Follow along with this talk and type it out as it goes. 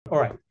All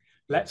right,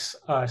 let's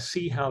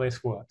see how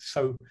this works.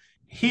 So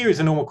here is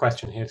a normal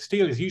question here.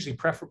 Steel is usually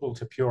preferable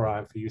to pure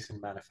iron for use in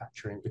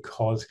manufacturing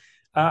because,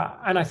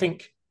 and I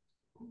think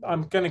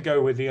I'm going to go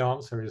with the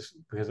answer is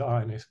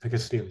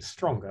because steel is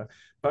stronger.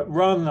 But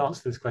rather than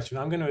answer this question,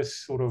 I'm going to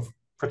sort of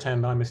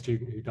pretend I'm a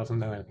student who doesn't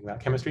know anything about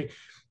chemistry.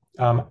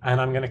 And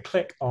I'm going to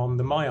click on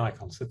the My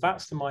icon. So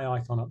that's the My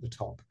icon at the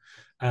top.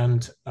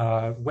 And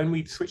when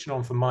we switch it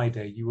on for My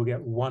Day, you will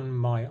get one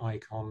My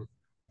icon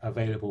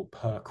available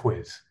per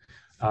quiz.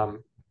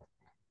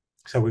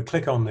 So we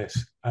click on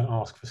this and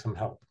ask for some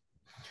help.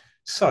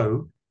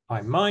 So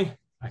I'm My,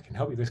 I can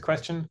help you with this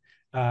question.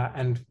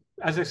 And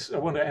as I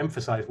want to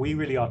emphasize, we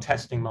really are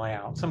testing My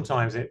out.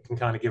 Sometimes it can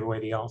kind of give away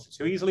the answer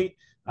too easily,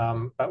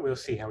 but we'll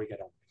see how we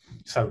get on.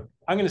 So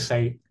I'm going to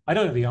say, I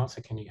don't know the answer.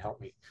 Can you help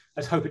me?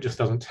 Let's hope it just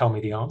doesn't tell me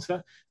the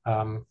answer.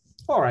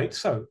 All right.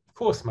 So, of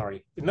course,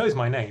 Murray, it knows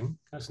my name.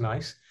 That's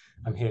nice.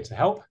 I'm here to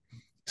help.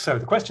 So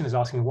the question is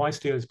asking why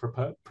steel is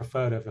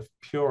preferred over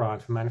pure iron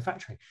for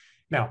manufacturing.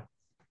 Now,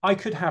 I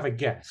could have a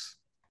guess.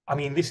 I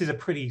mean, this is a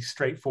pretty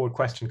straightforward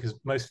question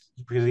because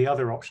the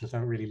other options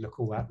don't really look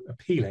all that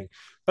appealing.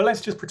 But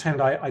let's just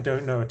pretend I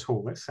don't know at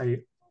all. Let's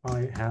say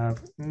I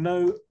have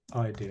no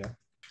idea.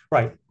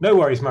 Right. No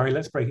worries, Murray.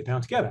 Let's break it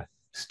down together.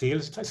 Steel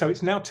is, so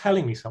it's now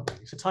telling me something.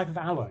 It's a type of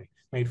alloy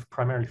made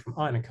primarily from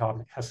iron and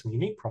carbon. It has some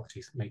unique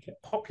properties that make it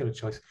a popular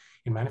choice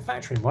in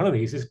manufacturing. One of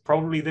these is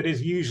probably that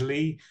is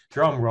usually,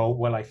 drum roll,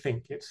 well, I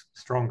think it's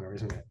stronger,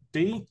 isn't it?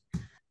 D.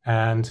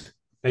 And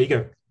there you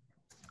go.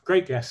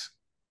 Great guess.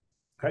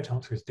 Correct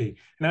answer is D. And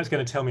now it's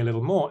going to tell me a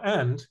little more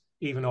and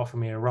even offer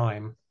me a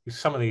rhyme.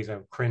 Some of these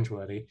are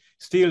cringeworthy.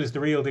 Steel is the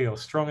real deal,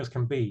 strong as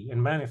can be.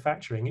 In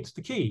manufacturing, it's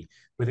the key.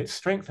 With its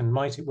strength and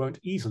might, it won't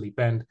easily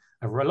bend.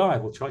 A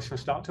reliable choice from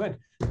start to end.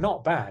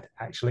 Not bad,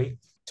 actually.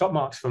 Top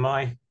marks for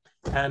My.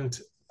 And,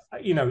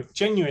 you know,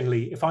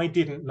 genuinely, if I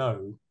didn't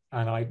know,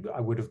 and I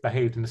would have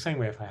behaved in the same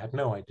way if I had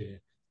no idea,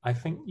 I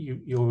think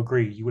you'll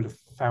agree, you would have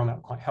found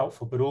that quite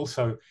helpful. But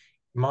also,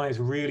 My is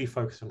really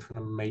focused on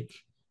trying to make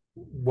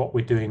what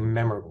we're doing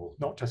memorable,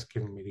 not just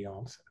giving me the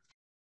answer.